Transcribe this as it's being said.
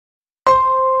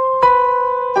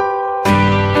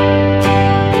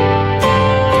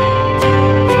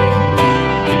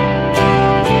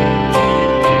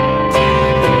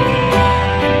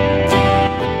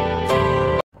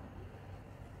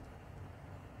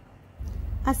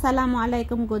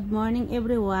Assalamualaikum, good morning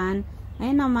everyone.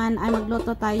 Ngayon naman ay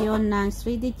magluto tayo ng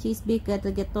shredded cheese baked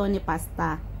rigatoni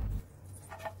pasta.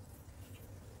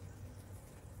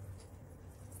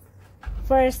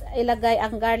 First, ilagay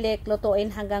ang garlic,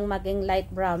 lutuin hanggang maging light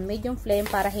brown, medium flame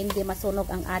para hindi masunog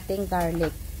ang ating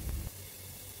garlic.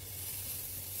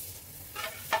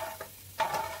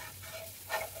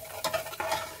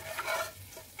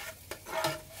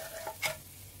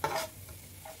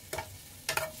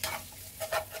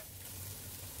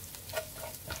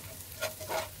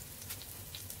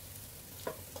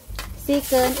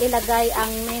 Second, ilagay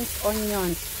ang minced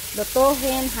onions.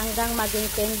 Lutuhin hanggang maging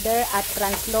tender at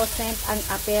translucent ang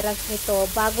appearance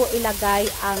nito bago ilagay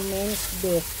ang minced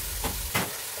beef.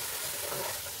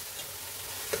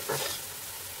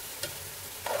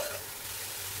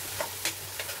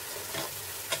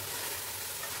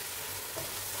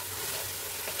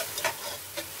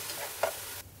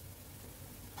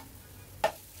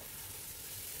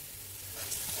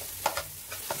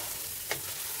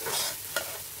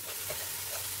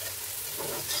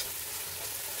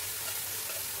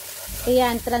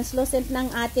 Ayan, translucent ng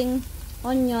ating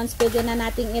onions, pwede na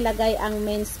nating ilagay ang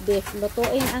minced beef.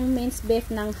 Lutuin ang minced beef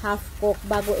ng half cook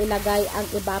bago ilagay ang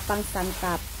iba pang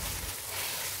sangkap.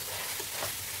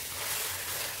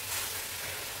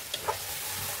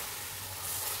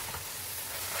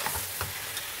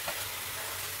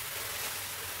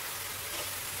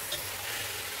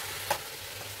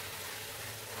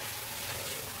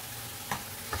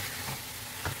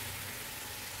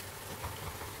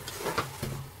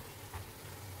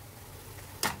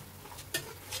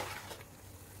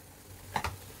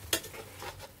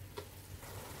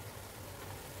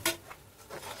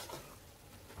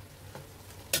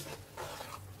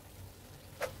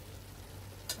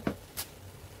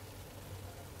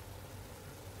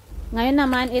 Ngayon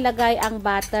naman, ilagay ang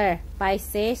butter,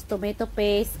 spices, tomato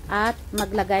paste, at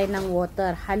maglagay ng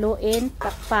water. Haluin,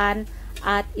 takpan,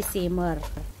 at isimmer.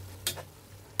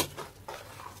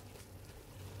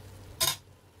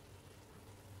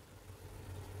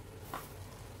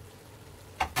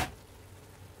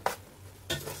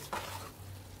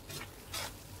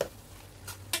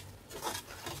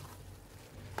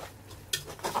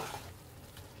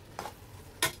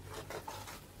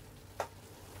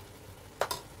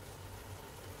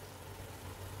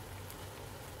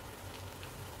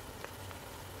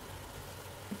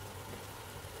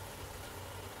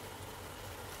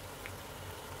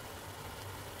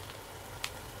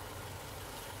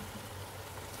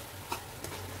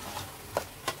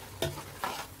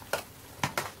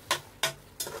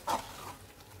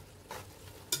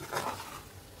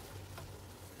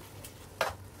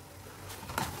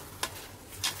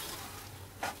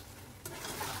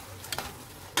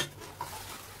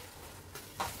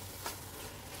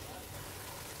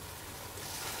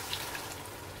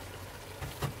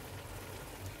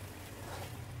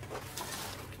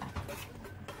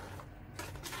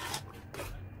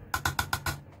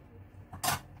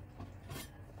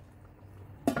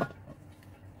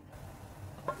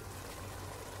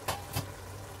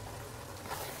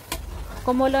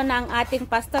 Kumulo na ang ating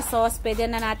pasta sauce, pwede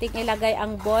na nating ilagay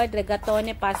ang boiled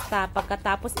rigatoni pasta.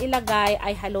 Pagkatapos ilagay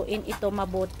ay haluin ito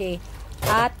mabuti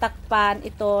at takpan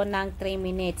ito ng 3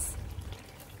 minutes.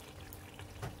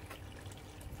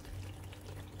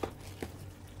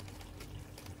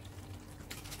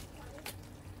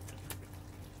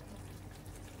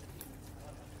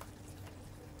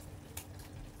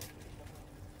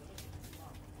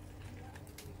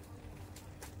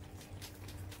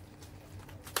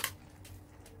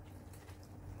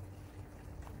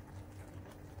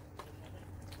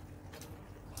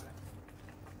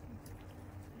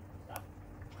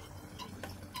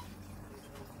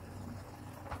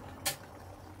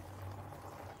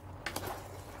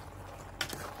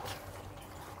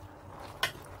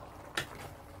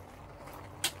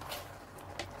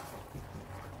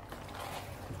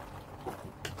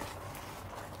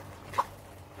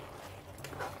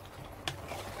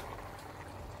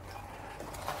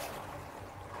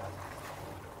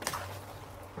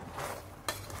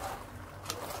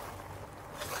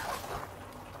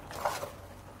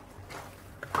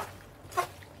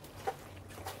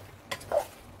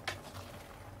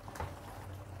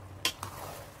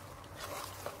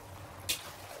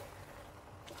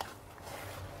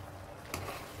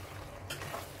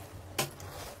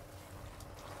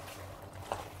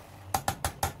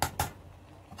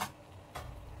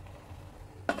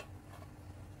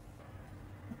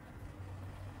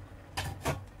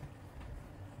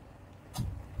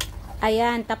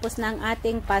 Ayan, tapos na ang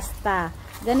ating pasta.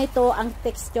 Ganito ang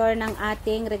texture ng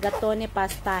ating rigatoni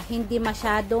pasta. Hindi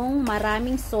masyadong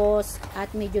maraming sauce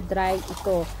at medyo dry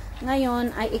ito.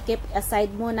 Ngayon ay i-keep aside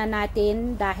muna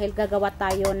natin dahil gagawa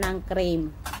tayo ng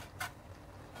cream.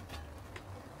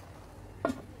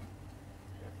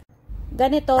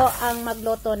 Ganito ang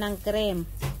magluto ng cream.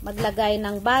 Maglagay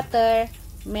ng butter,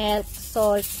 milk,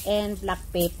 salt, and black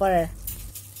pepper.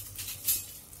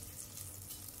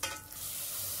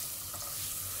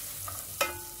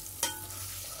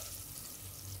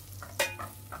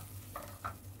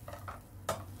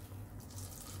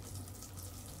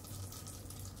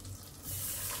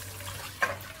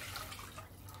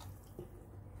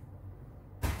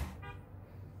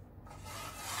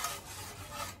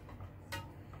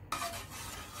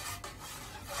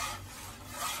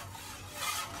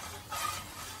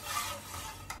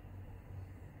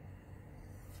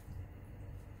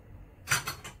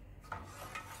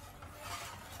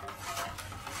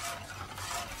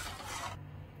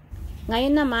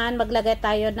 Ngayon naman, maglagay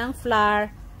tayo ng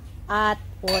flour at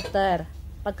water.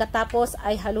 Pagkatapos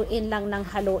ay haluin lang ng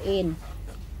haluin.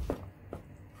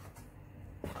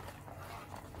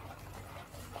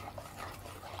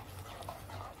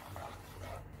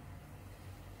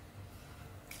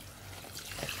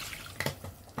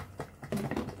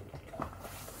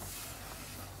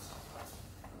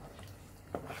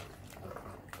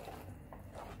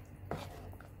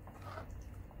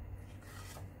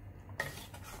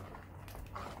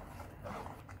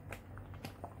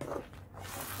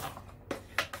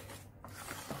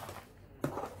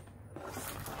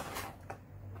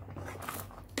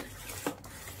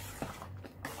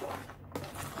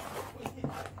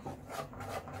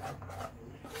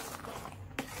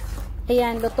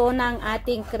 Ayan, luto na ang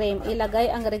ating cream.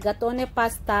 Ilagay ang rigatoni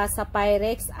pasta sa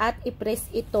Pyrex at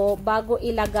i-press ito bago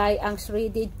ilagay ang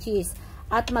shredded cheese.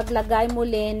 At maglagay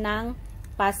muli ng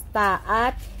pasta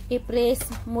at i-press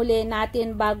muli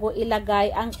natin bago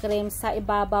ilagay ang cream sa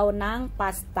ibabaw ng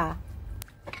pasta.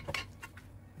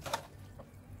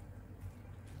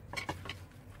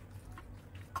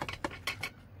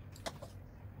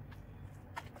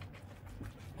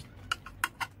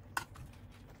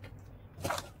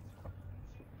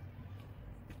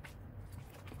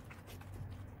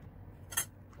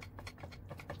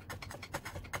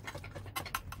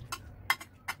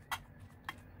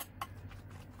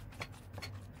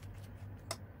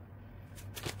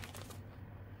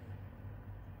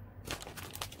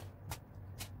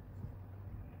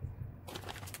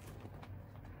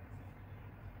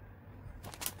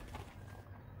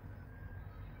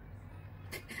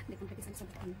 Hindi kong pwede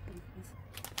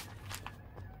sa